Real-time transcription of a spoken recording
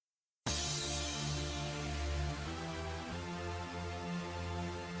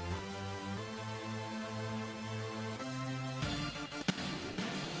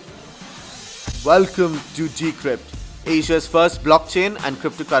Welcome to Decrypt, Asia's first blockchain and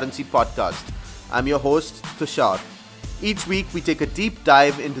cryptocurrency podcast. I'm your host, Tushar. Each week, we take a deep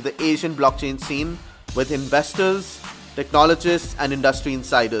dive into the Asian blockchain scene with investors, technologists, and industry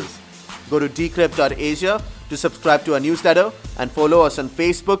insiders. Go to decrypt.asia to subscribe to our newsletter and follow us on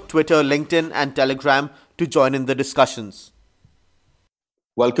Facebook, Twitter, LinkedIn, and Telegram to join in the discussions.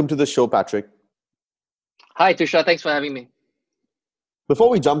 Welcome to the show, Patrick. Hi, Tushar. Thanks for having me. Before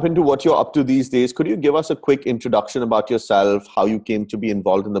we jump into what you're up to these days, could you give us a quick introduction about yourself, how you came to be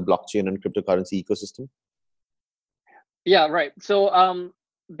involved in the blockchain and cryptocurrency ecosystem? Yeah, right. So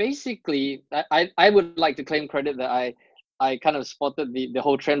basically, I would like to claim credit that I kind of spotted the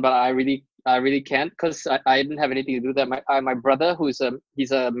whole trend, but I really can't because I didn't have anything to do with that. My brother,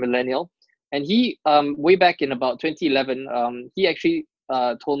 he's a millennial, and he way back in about 2011, he actually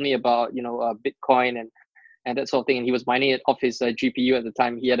told me about Bitcoin and that sort of thing, and he was mining it off his GPU at the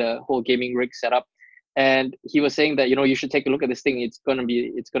time. He had a whole gaming rig set up, and he was saying that you should take a look at this thing. It's gonna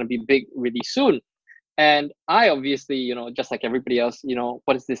be big really soon. And I obviously, just like everybody else,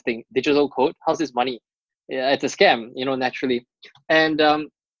 what is this thing? Digital code? How's this money? Yeah, it's a scam, naturally. And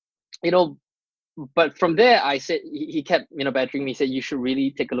but from there, I said he kept badgering me. He said you should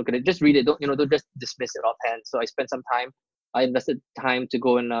really take a look at it. Just read it. Don't just dismiss it offhand. So I spent some time. I invested time to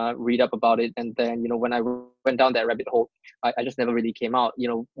go and read up about it. And then when I went down that rabbit hole, I just never really came out.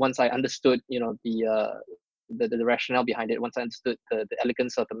 Once I understood the rationale behind it, once I understood the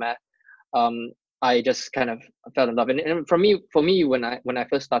elegance of the math, I just kind of fell in love. And for me, when I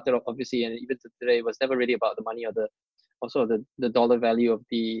first started, obviously, and even to today, it was never really about the money or the dollar value of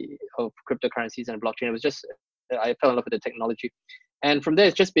cryptocurrencies and blockchain. It was just I fell in love with the technology, and from there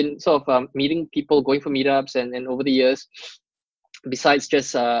it's just been sort of meeting people, going for meetups, and over the years, besides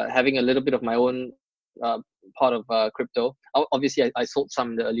just having a little bit of my own part of crypto. Obviously, I sold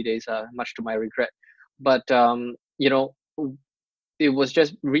some in the early days, much to my regret, but it was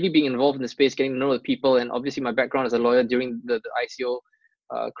just really being involved in the space, getting to know the people, and obviously my background as a lawyer during the ICO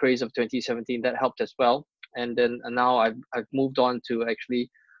craze of 2017 that helped as well. And then now I've moved on to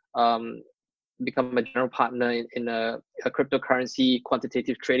actually become a general partner in a cryptocurrency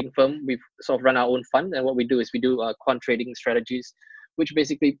quantitative trading firm. We've sort of run our own fund, and what we do is we do quant trading strategies, which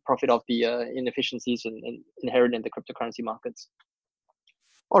basically profit off the inefficiencies inherent in the cryptocurrency markets.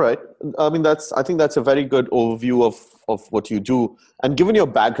 All right. I think that's a very good overview of what you do. And given your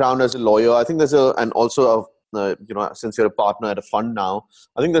background as a lawyer, I think since you're a partner at a fund now,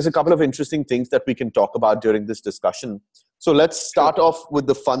 I think there's a couple of interesting things that we can talk about during this discussion. So let's start off with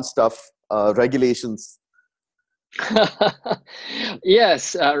the fun stuff, regulations.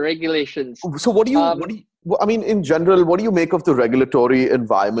 Yes, regulations. So in general, what do you make of the regulatory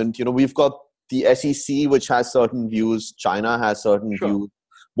environment? We've got the SEC, which has certain views. China has certain views.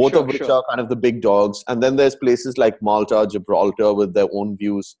 Both of which are kind of the big dogs. And then there's places like Malta, Gibraltar with their own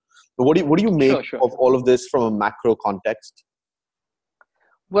views. What do you make of all of this from a macro context?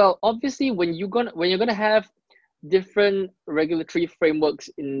 Well, obviously, when you're gonna have different regulatory frameworks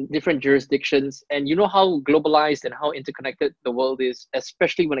in different jurisdictions, and you know how globalized and how interconnected the world is,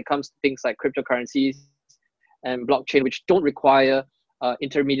 especially when it comes to things like cryptocurrencies and blockchain, which don't require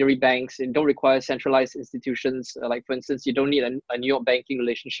intermediary banks and don't require centralized institutions. Like, for instance, you don't need a New York banking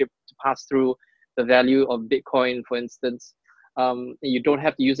relationship to pass through the value of Bitcoin, for instance. You don't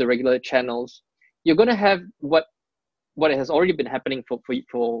have to use the regular channels. You're going to have what has already been happening for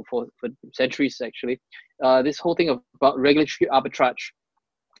centuries, actually. This whole thing about regulatory arbitrage,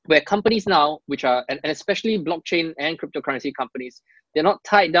 where companies now, which are, and especially blockchain and cryptocurrency companies, they're not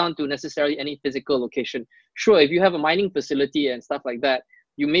tied down to necessarily any physical location. Sure, if you have a mining facility and stuff like that,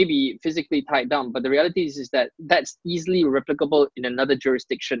 you may be physically tied down, but the reality is that that's easily replicable in another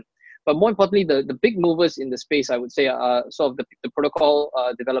jurisdiction. But more importantly, the big movers in the space, I would say, are sort of the protocol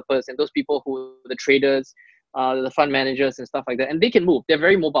developers and those people who the traders, the fund managers and stuff like that. And they can move. They're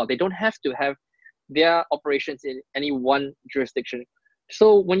very mobile. They don't have to have their operations in any one jurisdiction.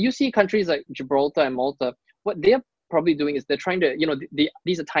 So when you see countries like Gibraltar and Malta, what they're probably doing is they're trying to,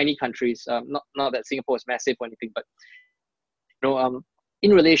 these are tiny countries. Not that Singapore is massive or anything, but even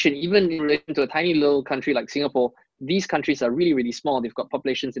in relation to a tiny little country like Singapore, these countries are really, really small. They've got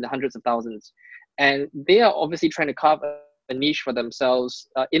populations in the hundreds of thousands, and they are obviously trying to carve a niche for themselves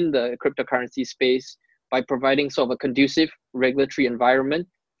in the cryptocurrency space by providing sort of a conducive regulatory environment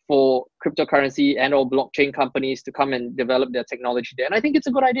for cryptocurrency and or blockchain companies to come and develop their technology there. And I think it's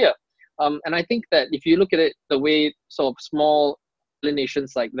a good idea. And I think that if you look at it the way sort of small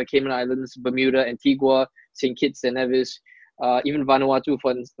nations like the Cayman Islands, Bermuda, Antigua, St. Kitts and Nevis, even Vanuatu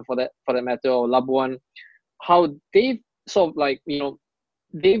for that matter, or Labuan, how they've sort of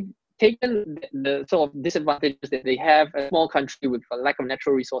they've taken the sort of disadvantages that they have, a small country with a lack of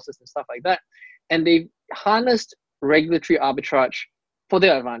natural resources and stuff like that, and they've harnessed regulatory arbitrage for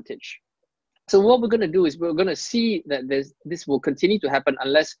their advantage. So what we're going to do is we're going to see that this will continue to happen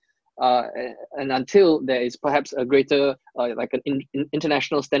unless and until there is perhaps a greater like an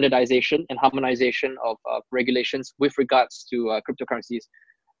international standardization and harmonization of regulations with regards to cryptocurrencies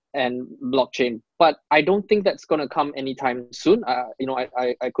and blockchain. But I don't think that's going to come anytime soon.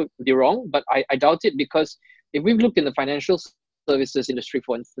 I could be wrong, but I doubt it, because if we've looked in the financial services industry,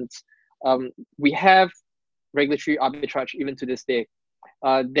 for instance, we have regulatory arbitrage even to this day.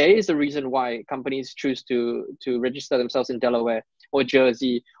 There is a reason why companies choose to register themselves in Delaware or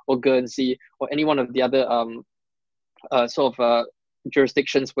Jersey or Guernsey or any one of the other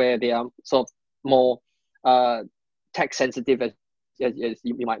jurisdictions where they are sort of more tax sensitive, as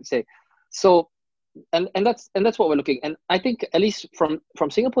you might say. So, and that's what we're looking. And I think, at least from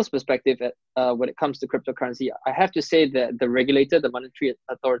Singapore's perspective, when it comes to cryptocurrency, I have to say that the regulator, the Monetary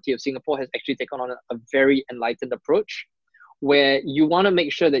Authority of Singapore, has actually taken on a very enlightened approach, where you want to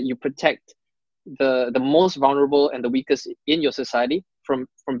make sure that you protect the most vulnerable and the weakest in your society from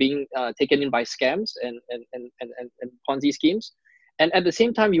being taken in by scams and Ponzi schemes. And at the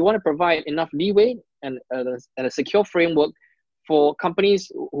same time, you want to provide enough leeway and a secure framework for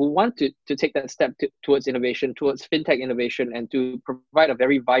companies who want to take that step towards innovation, towards fintech innovation, and to provide a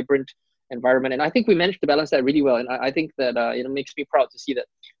very vibrant environment. And I think we managed to balance that really well. And I think that it makes me proud to see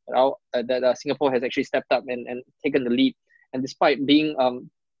that Singapore has actually stepped up and taken the lead. And despite being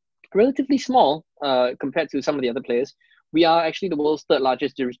relatively small compared to some of the other players, we are actually the world's third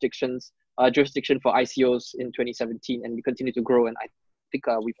largest jurisdiction for ICOs in 2017, and we continue to grow. And I think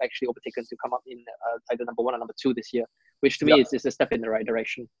we've actually overtaken to come up in either number 1 or number 2 this year, which to me is a step in the right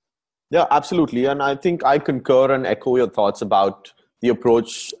direction. Yeah, absolutely. And I think I concur and echo your thoughts about the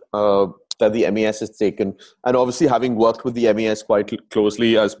approach that the MAS has taken. And obviously, having worked with the MAS quite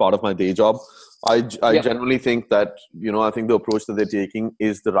closely as part of my day job, I generally think that, I think the approach that they're taking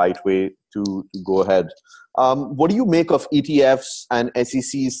is the right way to go ahead. What do you make of ETFs and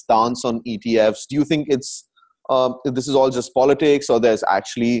SEC's stance on ETFs? Do you think this is all just politics, or there's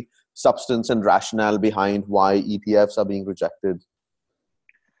actually substance and rationale behind why ETFs are being rejected?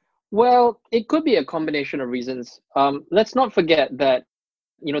 Well, it could be a combination of reasons. Let's not forget that,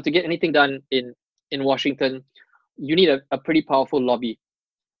 to get anything done in Washington, you need a pretty powerful lobby.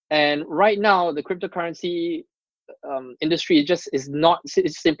 And right now, the cryptocurrency industry is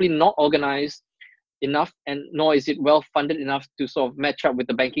simply not organized enough, and nor is it well funded enough to sort of match up with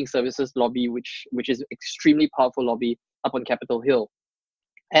the banking services lobby, which is extremely powerful lobby up on Capitol Hill.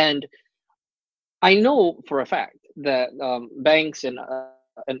 And I know for a fact that banks and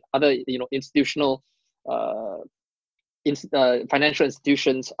other institutional financial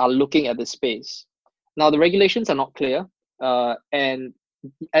institutions are looking at this space. Now, the regulations are not clear, and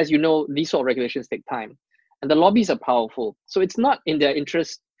as you know, these sort of regulations take time, and the lobbies are powerful. So it's not in their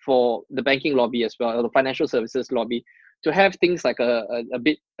interest for the banking lobby as well, or the financial services lobby, to have things like a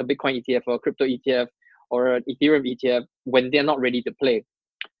Bitcoin ETF or a crypto ETF or an Ethereum ETF when they're not ready to play.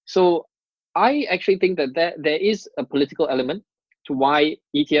 So I actually think that there is a political element to why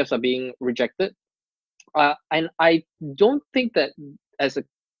ETFs are being rejected. And I don't think that as a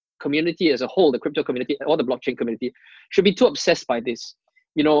community as a whole, the crypto community or the blockchain community, should be too obsessed by this.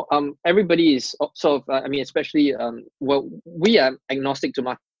 Everybody is sort of, especially, we are agnostic to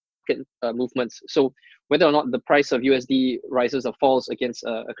market movements. So whether or not the price of USD rises or falls against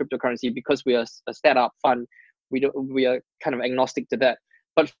a cryptocurrency, because we are a startup fund, we are kind of agnostic to that.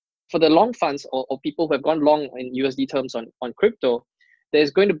 But for the long funds or people who have gone long in USD terms on crypto,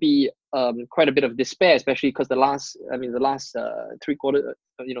 there's going to be quite a bit of despair, especially because the last 3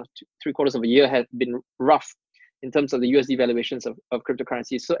 quarters of a year have been rough in terms of the USD valuations of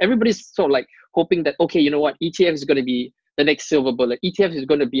cryptocurrencies. So everybody's sort of like hoping that, okay, you know what, ETF is going to be the next silver bullet. ETF is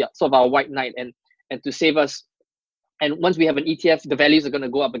going to be sort of our white knight and to save us. And once we have an ETF, the values are going to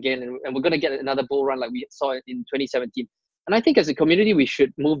go up again, and we're going to get another bull run like we saw in 2017. And I think as a community, we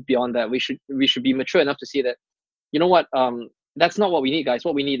should move beyond that. We should be mature enough to see that, you know what, that's not what we need, guys.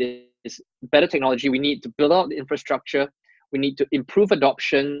 What we need is better technology. We need to build out the infrastructure. We need to improve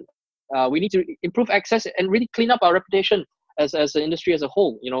adoption. We need to improve access and really clean up our reputation as an industry as a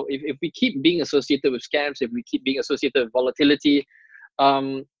whole. If we keep being associated with scams, if we keep being associated with volatility,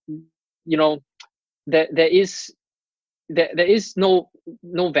 there is no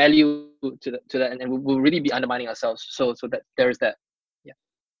value to that, and we'll really be undermining ourselves. So that there is that. Yeah.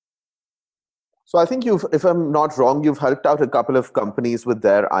 So I think if I'm not wrong, you've helped out a couple of companies with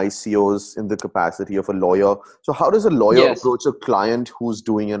their ICOs in the capacity of a lawyer. So how does a lawyer Yes. approach a client who's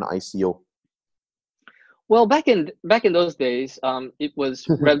doing an ICO? Well, back in those days, it was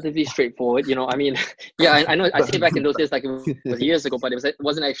relatively straightforward. I mean, yeah, I know I say back in those days like it was years ago, but it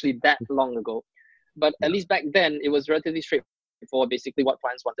wasn't actually that long ago. But at Yeah. least back then, it was relatively straightforward. Basically, what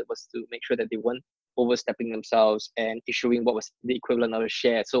clients wanted was to make sure that they weren't overstepping themselves and issuing what was the equivalent of a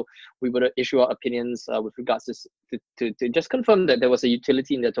share. So we would issue our opinions with regards to just confirm that there was a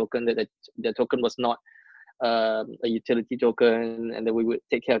utility in their token, that their token was not a utility token, and then we would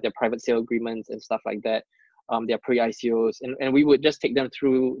take care of their private sale agreements and stuff like that, their pre-ICOs, and we would just take them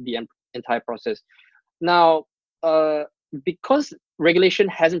through the entire process. Now, because regulation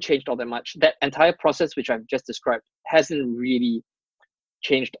hasn't changed all that much, that entire process which I've just described hasn't really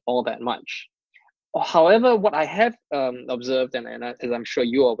changed all that much. However, what I have observed, and as I'm sure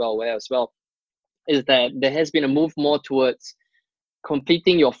you are well aware as well, is that there has been a move more towards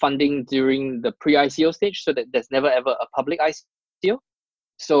completing your funding during the pre-ICO stage, so that there's never ever a public ICO.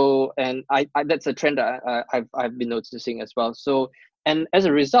 So, and I that's a trend that I've been noticing as well. So, and as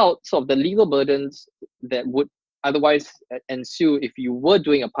a result, sort of the legal burdens that would otherwise ensue if you were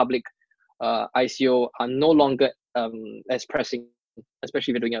doing a public ICO are no longer as pressing,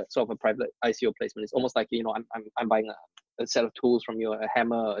 especially if you're doing a sort of a private ICO placement. It's almost like, I'm buying a set of tools from you, a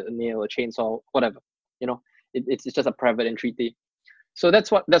hammer, a nail, a chainsaw, whatever. It's just a private entreaty. So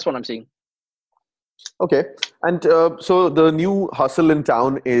that's what I'm seeing. Okay. And so the new hustle in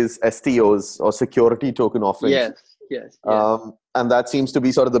town is STOs, or security token offerings. Yes. And that seems to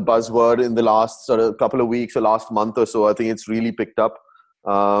be sort of the buzzword in the last sort of couple of weeks or last month or so. I think it's really picked up.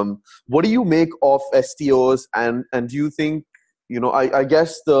 What do you make of STOs? And do you think, I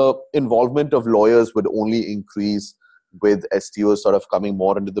guess the involvement of lawyers would only increase with STOs sort of coming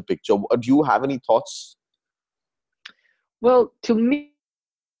more into the picture. Do you have any thoughts? Well, to me,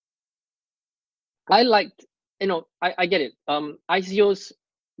 I liked, I get it. ICOs,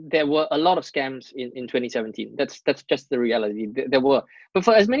 there were a lot of scams in 2017. That's just the reality. There were, but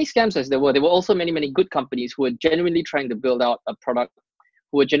for as many scams as there were also many, many good companies who were genuinely trying to build out a product,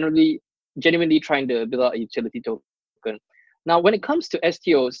 who were genuinely trying to build out a utility token. Now, when it comes to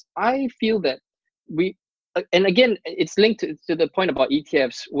STOs, I feel that and again, it's linked to the point about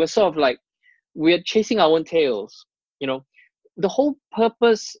ETFs. We're sort of like, we're chasing our own tails, the whole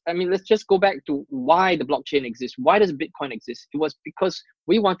purpose, let's just go back to why the blockchain exists. Why does Bitcoin exist? It was because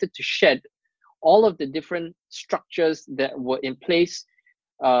we wanted to shed all of the different structures that were in place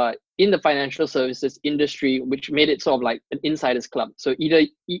in the financial services industry, which made it sort of like an insiders club. So either,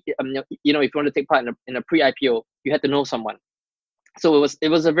 if you want to take part in a pre-IPO, you had to know someone. So it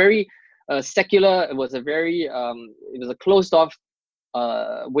was a very secular, it was a closed off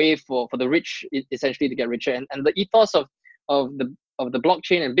way for the rich essentially to get richer. And the ethos of the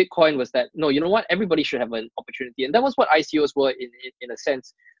blockchain and Bitcoin was that, no, you know what, everybody should have an opportunity. And that was what ICOs were in a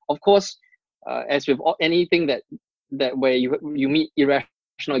sense. Of course, as with anything that where you meet irrational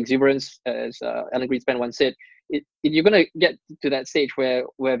exuberance, as Alan Greenspan once said, you're going to get to that stage where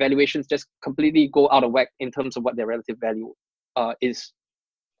valuations just completely go out of whack in terms of what their relative value is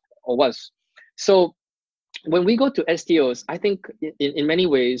or was. So when we go to STOs, I think in many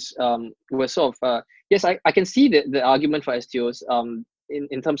ways, we're sort of, yes, I can see the argument for STOs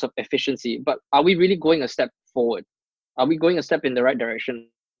in terms of efficiency, but are we really going a step forward? Are we going a step in the right direction?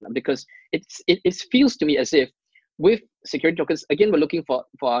 Because it feels to me as if with security tokens, again, we're looking for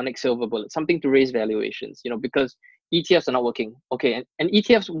our next silver bullet, something to raise valuations, because ETFs are not working. Okay, and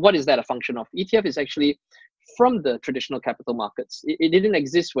ETFs, what is that a function of? ETF is actually from the traditional capital markets. It didn't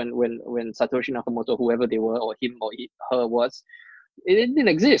exist when Satoshi Nakamoto, whoever they were, or him or her was, it didn't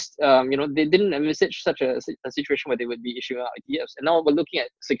exist. They didn't envisage such a situation where they would be issuing out ETFs. And now we're looking at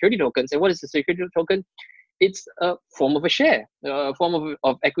security tokens. And what is a security token? It's a form of a share, a form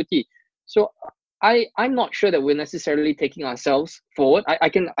of equity. So I'm not sure that we're necessarily taking ourselves forward. I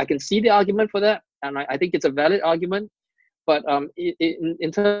can see the argument for that, and I think it's a valid argument. But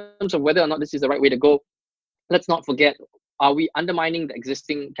in terms of whether or not this is the right way to go, let's not forget, are we undermining the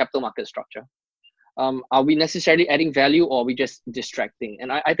existing capital market structure? Are we necessarily adding value, or are we just distracting? And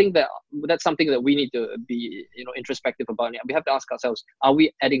I think that's something that we need to be introspective about. We have to ask ourselves, are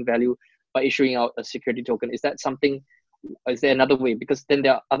we adding value by issuing out a security token? Is there another way? Because then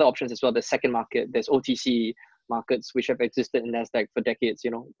there are other options as well. There's second market, there's OTC markets, which have existed in NASDAQ for decades,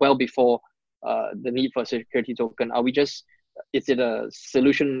 well before the need for a security token. Is it a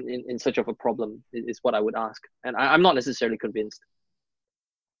solution in search of a problem, is what I would ask. And I'm not necessarily convinced.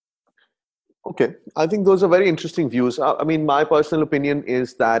 Okay, I think those are very interesting views. I mean, my personal opinion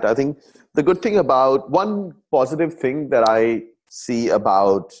is that I think the good thing about one positive thing that I see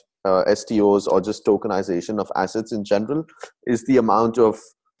about STOs or just tokenization of assets in general is the amount of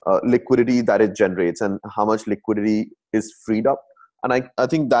liquidity that it generates and how much liquidity is freed up. And I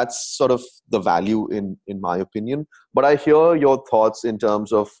think that's sort of the value in my opinion. But I hear your thoughts in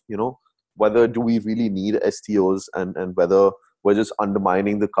terms of, whether do we really need STOs and whether we're just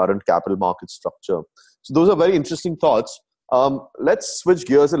undermining the current capital market structure. So those are very interesting thoughts. Let's switch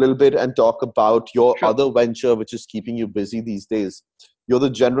gears a little bit and talk about your Sure. other venture, which is keeping you busy these days. You're the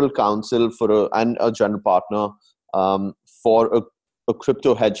general counsel and a general partner for a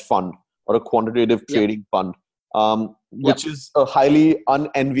crypto hedge fund or a quantitative Yep. trading fund, Yep. which is a highly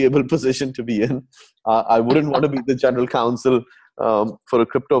unenviable position to be in. I wouldn't want to be the general counsel for a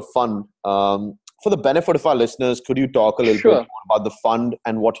crypto fund. For the benefit of our listeners, could you talk a little bit Sure. more about the fund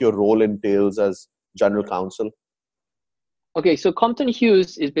and what your role entails as general counsel? Okay, so Compton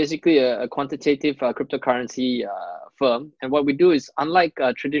Hughes is basically a quantitative cryptocurrency firm, and what we do is, unlike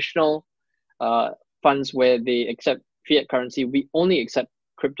traditional funds where they accept fiat currency, we only accept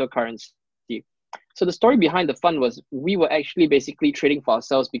cryptocurrency. So the story behind the fund was we were actually basically trading for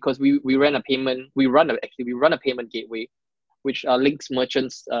ourselves because we run a payment gateway, which links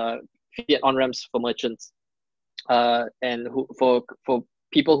merchants, fiat on ramps for merchants, and for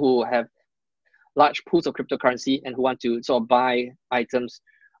people who have large pools of cryptocurrency and who want to sort of buy items,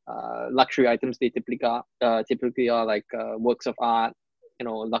 luxury items. They typically are like works of art,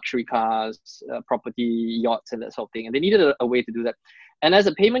 luxury cars, property, yachts, and that sort of thing. And they needed a way to do that. And as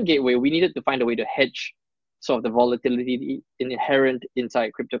a payment gateway, we needed to find a way to hedge sort of the volatility inherent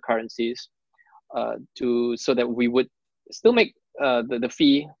inside cryptocurrencies, so that we would still make the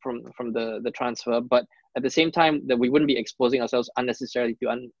fee from the transfer, but at the same time that we wouldn't be exposing ourselves unnecessarily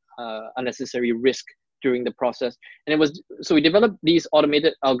to unnecessary risk during the process. And we developed these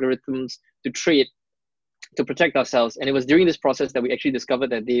automated algorithms to trade, to protect ourselves. And it was during this process that we actually discovered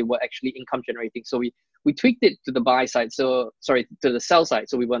that they were actually income generating. So we tweaked it to the to the sell side.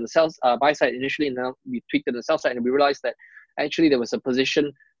 So we were on the buy side initially, and now we tweaked it to the sell side, and we realized that actually there was a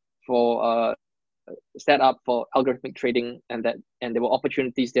position for set up for algorithmic trading, and there were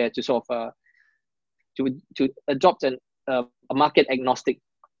opportunities there to sort of to adopt a market agnostic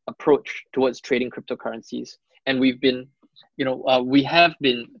approach towards trading cryptocurrencies. And we have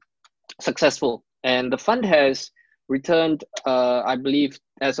been successful, and the fund has returned, I believe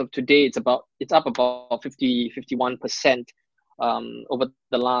as of today, it's up about 51% over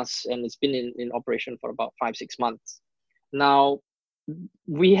the last, and it's been in operation for about 5-6 months now.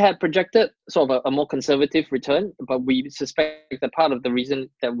 We had projected sort of a more conservative return, but we suspect that part of the reason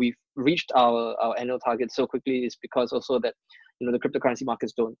that we've reached our annual target so quickly is because also that the cryptocurrency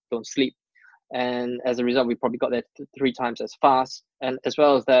markets don't sleep, and as a result we probably got there 3 times as fast, and as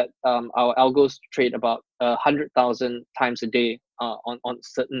well as that our algos trade about 100,000 times a day on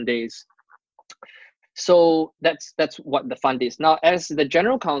certain days. So that's what the fund is. Now, as the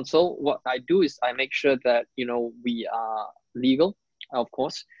general counsel, what I do is I make sure that we are legal, of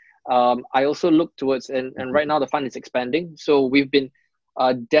course. I also look towards, and right now the fund is expanding. So we've been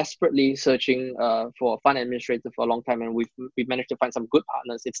desperately searching for a fund administrator for a long time, and we've managed to find some good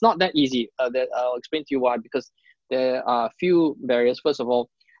partners. It's not that easy. That I'll explain to you why, because there are a few barriers. First of all,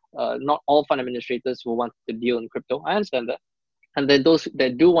 not all fund administrators will want to deal in crypto. I understand that. And then those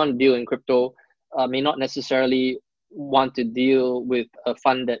that do want to deal in crypto may not necessarily want to deal with a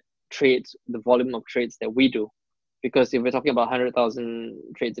fund that trades the volume of trades that we do. Because if we're talking about 100,000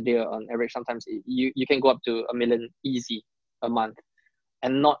 trades a day on average, sometimes you can go up to 1 million easy a month,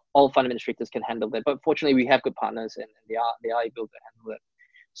 and not all fund administrators can handle that. But fortunately, we have good partners, and they are able to handle that.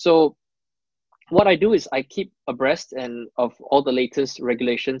 So what I do is I keep abreast of all the latest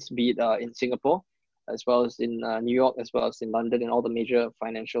regulations, be it in Singapore, as well as in New York, as well as in London, and all the major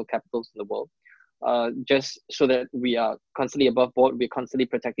financial capitals in the world. Just so that we are constantly above board, we're constantly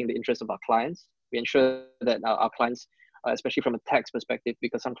protecting the interests of our clients. We ensure that our clients, especially from a tax perspective,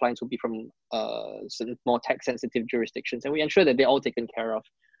 because some clients will be from certain more tax-sensitive jurisdictions, and we ensure that they're all taken care of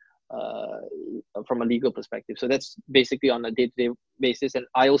from a legal perspective. So that's basically on a day-to-day basis. And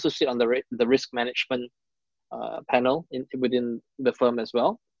I also sit on the risk management panel within the firm as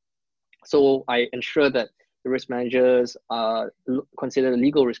well. So I ensure that the risk managers consider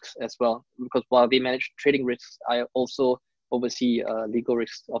legal risks as well, because while they manage trading risks, I also oversee legal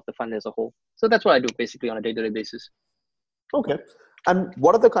risks of the fund as a whole. So that's what I do basically on a day-to-day basis. Okay. And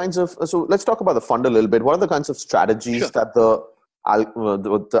what are the kinds of, so let's talk about the fund a little bit. What are the kinds of strategies that the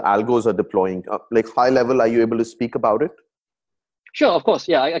algos are deploying? Like high level, are you able to speak about it? Sure, of course.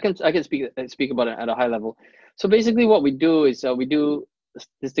 Yeah, I can speak about it at a high level. So basically, what we do is we do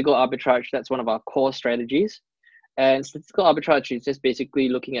statistical arbitrage. That's one of our core strategies. And statistical arbitrage is just basically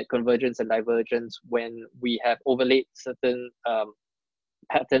looking at convergence and divergence when we have overlaid certain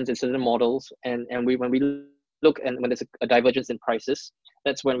patterns in certain models, and we when we look and when there's a divergence in prices,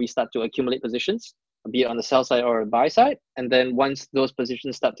 that's when we start to accumulate positions, be it on the sell side or buy side. And then once those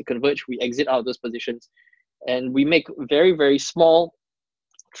positions start to converge, we exit out of those positions, and we make very very small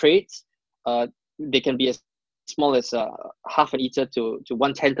trades. They can be as small as half an ether to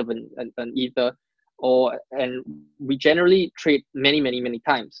one tenth of an ether, and we generally trade many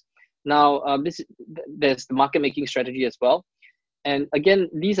times. Now, there's the market making strategy as well. And again,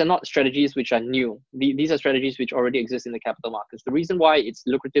 these are not strategies which are new. These are strategies which already exist in the capital markets. The reason why it's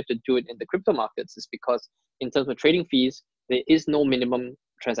lucrative to do it in the crypto markets is because in terms of trading fees, there is no minimum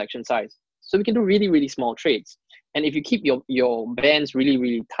transaction size. So we can do really, really small trades. And if you keep your bands really,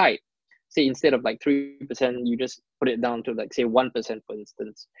 really tight, say instead of like 3%, you just put it down to like say 1%, for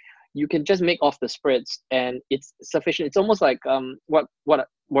instance, you can just make off the spreads and it's sufficient. It's almost like what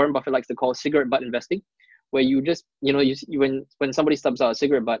Warren Buffett likes to call cigarette butt investing, where you just when somebody stubs out a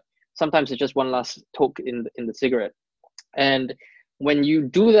cigarette butt, sometimes it's just one last toke in the cigarette. And when you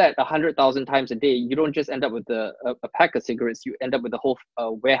do that 100,000 times a day, you don't just end up with a pack of cigarettes, you end up with a whole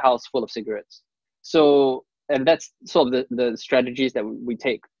warehouse full of cigarettes. So, and that's sort of the strategies that we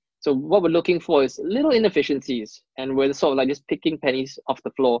take. So what we're looking for is little inefficiencies, and we're sort of like just picking pennies off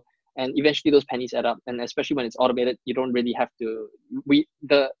the floor, and eventually those pennies add up. And especially when it's automated, you don't really have to.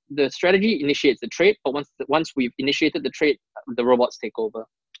 The strategy initiates the trade, but once we've initiated the trade, the robots take over.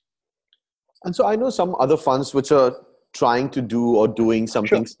 And so I know some other funds which are trying to do or doing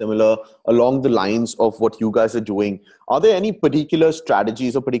something Sure. similar along the lines of what you guys are doing. Are there any particular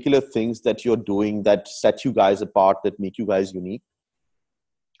strategies or particular things that you're doing that set you guys apart, that make you guys unique?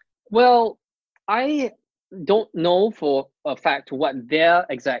 Well, I don't know for a fact what their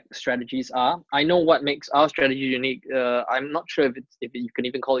exact strategies are. I know what makes our strategy unique. I'm not sure if you can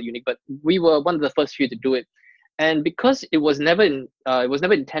even call it unique, but we were one of the first few to do it. And because it was never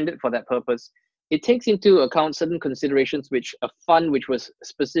intended for that purpose, it takes into account certain considerations which a fund which was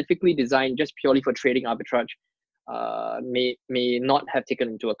specifically designed just purely for trading arbitrage may not have taken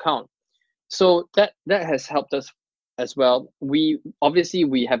into account. So that has helped us as well. We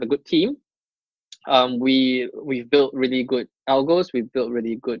have a good team. We've built really good algos. We've built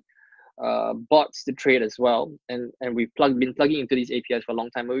really good bots to trade as well, and we've been plugging into these APIs for a long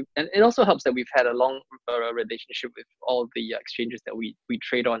time. And it also helps that we've had a long relationship with all the exchanges that we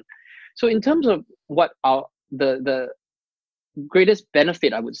trade on. So in terms of what the greatest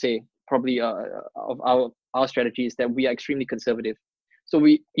benefit, I would say probably of our strategy is that we are extremely conservative. So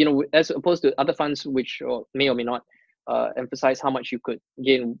as opposed to other funds which may or may not emphasize how much you could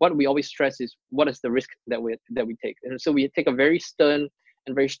gain, what we always stress is what is the risk that we take. And so we take a very stern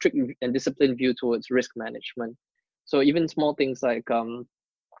and very strict and disciplined view towards risk management. So even small things like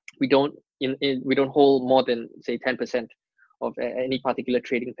we don't hold more than say 10% of any particular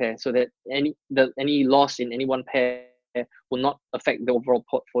trading pair, so that any loss in any one pair will not affect the overall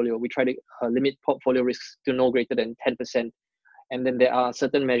portfolio. We try to limit portfolio risks to no greater than 10%, and then there are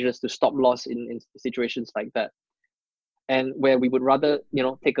certain measures to stop loss in situations like that, and where we would rather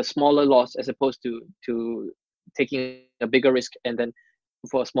take a smaller loss as opposed to taking a bigger risk and then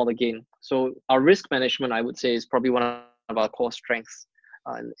for a smaller gain. So our risk management, I would say, is probably one of our core strengths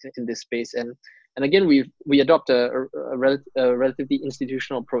in this space. And again, we adopt a relatively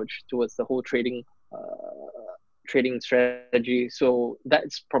institutional approach towards the whole trading strategy. So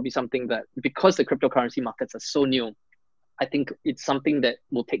that's probably something that, because the cryptocurrency markets are so new, I think it's something that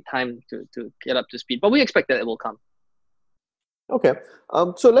will take time to get up to speed. But we expect that it will come. Okay.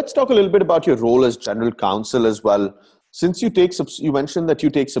 So let's talk a little bit about your role as general counsel as well. Since you mentioned that you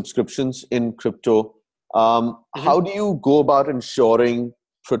take subscriptions in crypto, how do you go about ensuring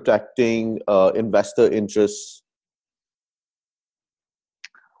protecting investor interests?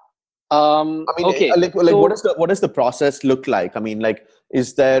 Okay. What does the process look like? I mean, like,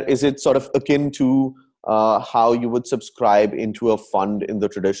 is it sort of akin to how you would subscribe into a fund in the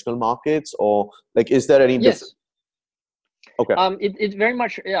traditional markets, or like, is there any difference? Yes. Okay. It's very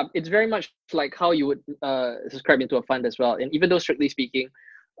much it's very much like how you would subscribe into a fund as well. And even though strictly speaking,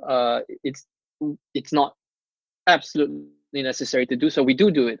 it's not absolutely necessary to do so, we do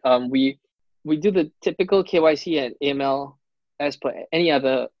it. We do the typical KYC and AML as per any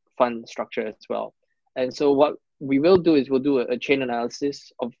other fund structure as well. And so what we will do is we'll do a chain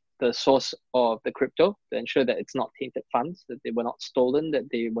analysis of the source of the crypto to ensure that it's not tainted funds, that they were not stolen, that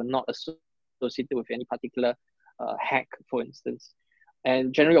they were not associated with any particular hack, for instance.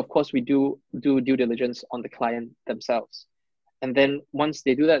 And generally, of course, we do due diligence on the client themselves. And then once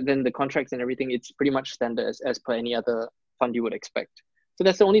they do that, then the contracts and everything, it's pretty much standard as per any other fund you would expect. So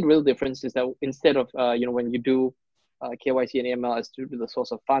that's the only real difference, is that instead of when you do KYC and AML as to the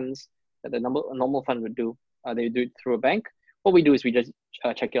source of funds that a normal fund would do, they do it through a bank. What we do is we just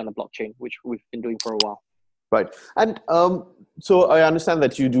check it on the blockchain, which we've been doing for a while. Right. And so I understand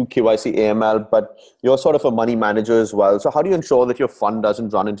that you do KYC AML, but you're sort of a money manager as well. So how do you ensure that your fund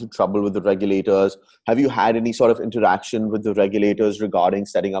doesn't run into trouble with the regulators? Have you had any sort of interaction with the regulators regarding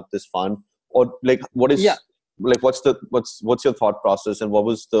setting up this fund? Or like what is like what's your thought process, and what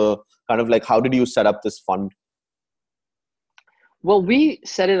was the kind of like how did you set up this fund? Well, we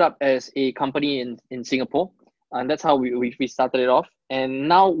set it up as a company in Singapore, and that's how we started it off. And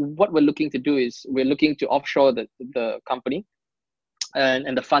now what we're looking to do is we're looking to offshore the company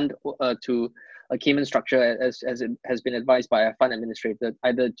and the fund to a Cayman structure, as it has been advised by a fund administrator,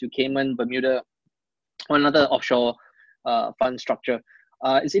 either to Cayman, Bermuda, or another offshore fund structure.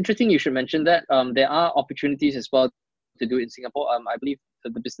 It's interesting you should mention that. There are opportunities as well to do it in Singapore. I believe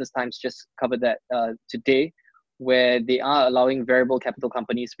that the Business Times just covered that today, where they are allowing variable capital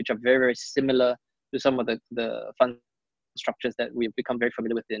companies, which are very, very similar to some of the fund structures that we've become very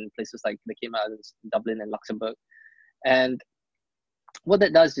familiar with in places like the Cayman Islands, Dublin, and Luxembourg. And what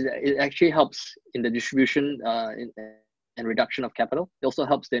that does is it actually helps in the distribution and reduction of capital. It also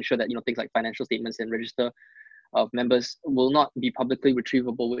helps to ensure that things like financial statements and register of members will not be publicly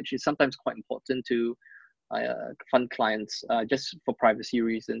retrievable, which is sometimes quite important to fund clients just for privacy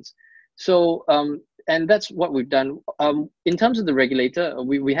reasons. So, and that's what we've done. In terms of the regulator,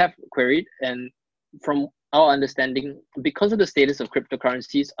 we have queried, and from our understanding, because of the status of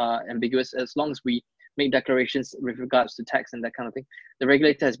cryptocurrencies are ambiguous, as long as we make declarations with regards to tax and that kind of thing, the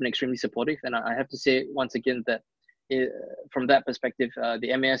regulator has been extremely supportive. And I have to say once again that from that perspective,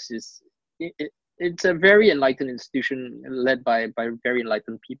 the MAS it's a very enlightened institution led by very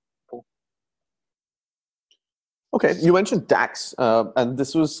enlightened people. Okay, you mentioned tax, and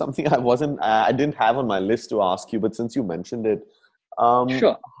this was something I didn't have on my list to ask you, but since you mentioned it,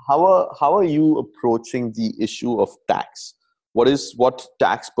 Sure. How are you approaching the issue of tax? What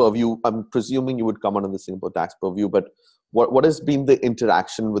tax purview? I'm presuming you would come under the Singapore tax purview, but what has been the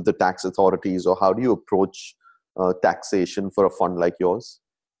interaction with the tax authorities, or how do you approach taxation for a fund like yours?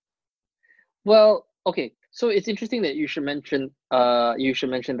 Well, okay. So it's interesting that you should mention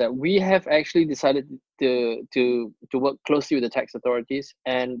that we have actually decided to work closely with the tax authorities,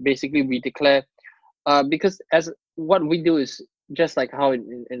 and basically we declare because as what we do is just like how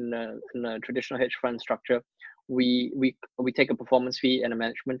in a traditional hedge fund structure, we take a performance fee and a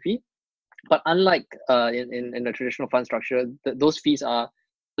management fee, but unlike in a traditional fund structure, those fees are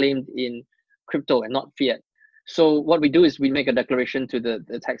claimed in crypto and not fiat. So what we do is we make a declaration to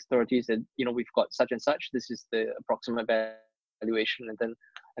the tax authorities that we've got such and such. This is the approximate valuation, and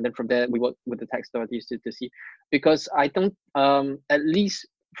then from there we work with the tax authorities to see, because I don't at least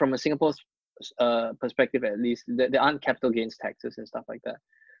from a Singapore perspective, at least there aren't capital gains taxes and stuff like that.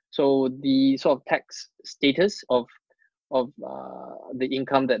 So the sort of tax status of the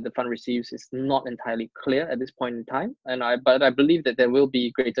income that the fund receives is not entirely clear at this point in time, but I believe that there will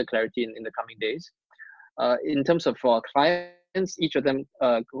be greater clarity in the coming days. In terms of our clients, each of them,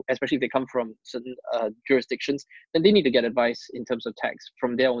 especially if they come from certain jurisdictions, then they need to get advice in terms of tax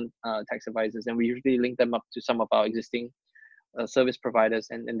from their own tax advisors, and we usually link them up to some of our existing service providers,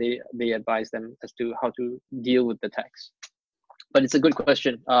 and they advise them as to how to deal with the tax. But it's a good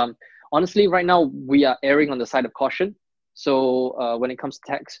question. Honestly, right now we are erring on the side of caution. So when it comes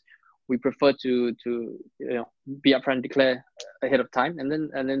to tax, we prefer to be upfront, declare ahead of time, and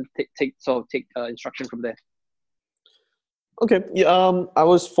then take instruction from there. Okay. Yeah, I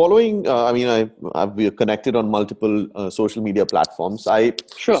was following. We are connected on multiple social media platforms. I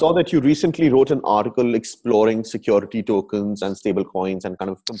saw that you recently wrote an article exploring security tokens and stable coins, and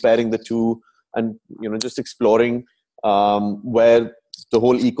kind of comparing the two, and just exploring where the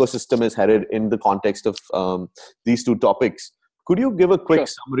whole ecosystem is headed in the context of these two topics. Could you give a quick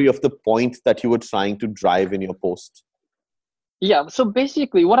summary of the point that you were trying to drive in your post? Yeah, so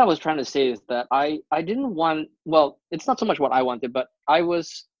basically what I was trying to say is that I didn't want, well, it's not so much what I wanted, but I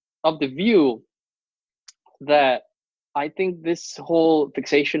was of the view that I think this whole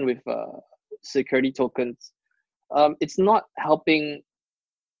fixation with security tokens, it's not helping.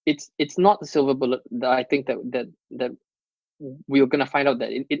 It's not the silver bullet that I think that we're going to find out that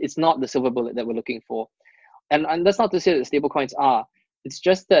it's not the silver bullet that we're looking for. And that's not to say that stablecoins are. It's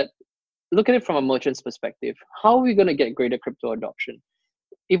just that look at it from a merchant's perspective. How are we going to get greater crypto adoption?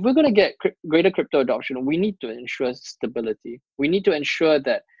 if we're going to get greater crypto adoption, we need to ensure stability. We need to ensure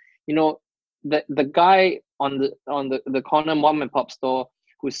that, the guy on the corner mom and pop store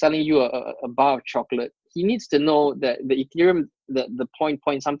who's selling you a bar of chocolate, he needs to know that the Ethereum, the point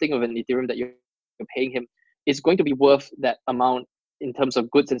something of an Ethereum that you're paying him is going to be worth that amount in terms of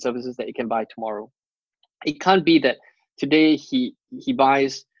goods and services that he can buy tomorrow. It can't be that today he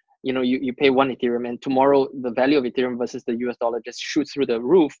buys, you pay 1 Ethereum and tomorrow the value of Ethereum versus the US dollar just shoots through the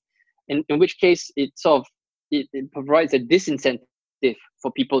roof, in which case it provides a disincentive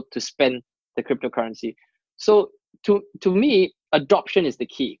for people to spend the cryptocurrency. So to me, adoption is the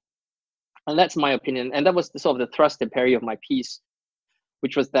key. And that's my opinion. And that was the thrust and parry of my piece,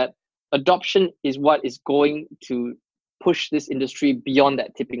 which was that adoption is what is going to push this industry beyond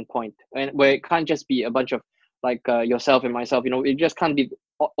that tipping point, and where it can't just be a bunch of like yourself and myself. It just can't be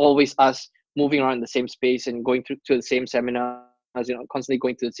always us moving around the same space and going to the same seminars, constantly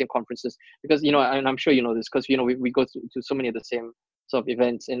going to the same conferences, because and I'm sure you know this, because we go to so many of the same sort of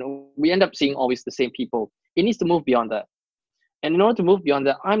events and we end up seeing always the same people. It needs to move beyond that, and in order to move beyond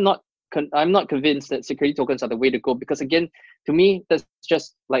that, I'm not convinced that security tokens are the way to go, because again, to me, that's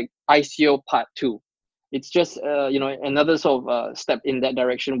just like ICO part 2. It's just another sort of step in that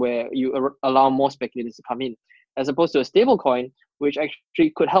direction where you allow more speculators to come in, as opposed to a stable coin, which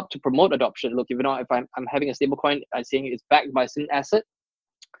actually could help to promote adoption. Look, if I'm having a stable coin, I'm saying it's backed by a certain asset,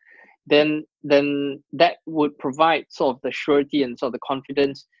 then that would provide sort of the surety and sort of the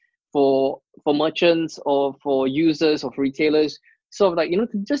confidence for merchants or for users or for retailers, sort of like to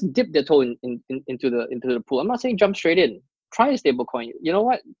just dip their toe into the pool. I'm not saying jump straight in. Try a stable coin. You know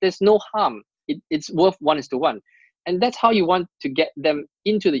what? There's no harm. It's worth 1:1, and that's how you want to get them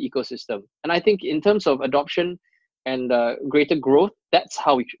into the ecosystem. And I think in terms of adoption and greater growth, that's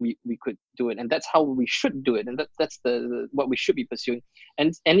how we could do it, and that's how we should do it, and that's the what we should be pursuing.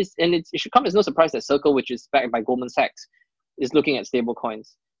 And it should come as no surprise that Circle, which is backed by Goldman Sachs, is looking at stable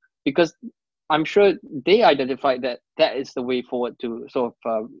coins, because I'm sure they identified that is the way forward to sort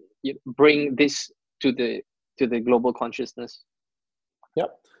of bring this to the global consciousness. Yeah,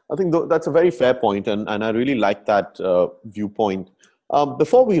 I think that's a very fair point, and I really like that viewpoint.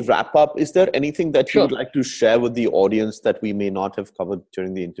 Before we wrap up, is there anything that you would like to share with the audience that we may not have covered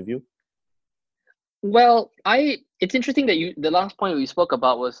during the interview? Well, it's interesting that the last point we spoke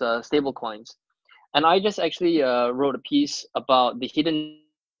about was stable coins, and I just actually wrote a piece about the hidden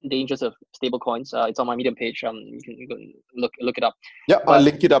dangers of stable coins. It's on my Medium page. You can look it up. Yeah, I'll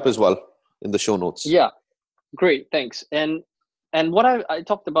link it up as well in the show notes. Yeah, great, thanks. And what I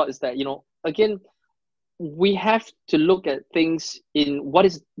talked about is that, again, we have to look at things in what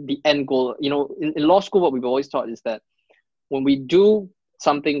is the end goal. In law school, what we've always taught is that when we do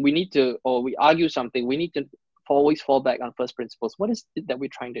something, or we argue something, we need to always fall back on first principles. What is it that we're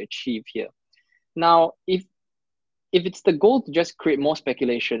trying to achieve here? Now, if it's the goal to just create more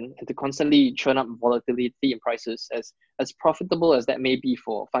speculation and to constantly churn up volatility in prices, as profitable as that may be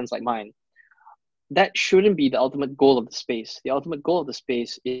for funds like mine, that shouldn't be the ultimate goal of the space. The ultimate goal of the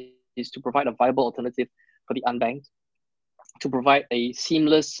space is to provide a viable alternative for the unbanked, to provide a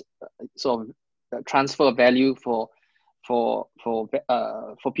seamless sort of transfer of value for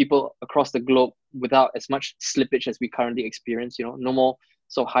people across the globe without as much slippage as we currently experience. No more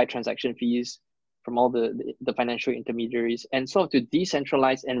sort of high transaction fees from all the financial intermediaries, and sort of to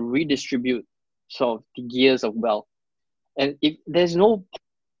decentralize and redistribute sort of the gears of wealth. And if there's no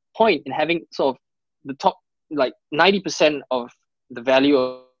point in having sort of the top, like 90% of the value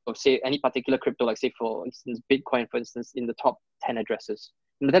of say any particular crypto, like say for instance Bitcoin, for instance, in the top 10 addresses,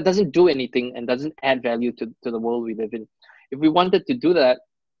 that doesn't do anything and doesn't add value to the world we live in. If we wanted to do that,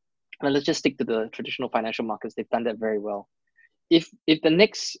 well, let's just stick to the traditional financial markets. They've done that very well. If the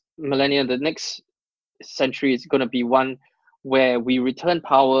next millennium, the next century is going to be one where we return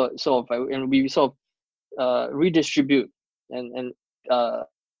power and we sort of redistribute and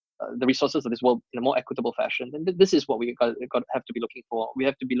the resources of this world in a more equitable fashion, then this is what we have to be looking for. We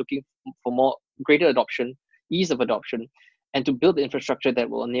have to be looking for more greater adoption, ease of adoption, and to build the infrastructure that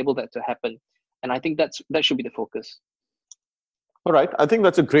will enable that to happen. And I think that should be the focus. All right. I think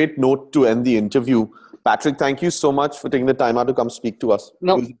that's a great note to end the interview. Patrick, thank you so much for taking the time out to come speak to us.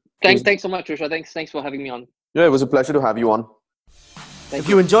 No, thanks so much, Trisha. Thanks for having me on. Yeah, it was a pleasure to have you on. If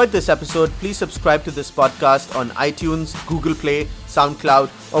you enjoyed this episode, please subscribe to this podcast on iTunes, Google Play, SoundCloud,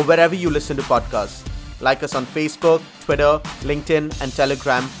 or wherever you listen to podcasts. Like us on Facebook, Twitter, LinkedIn, and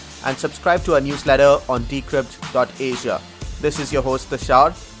Telegram, and subscribe to our newsletter on decrypt.asia. This is your host,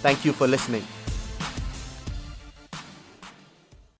 Tushar. Thank you for listening.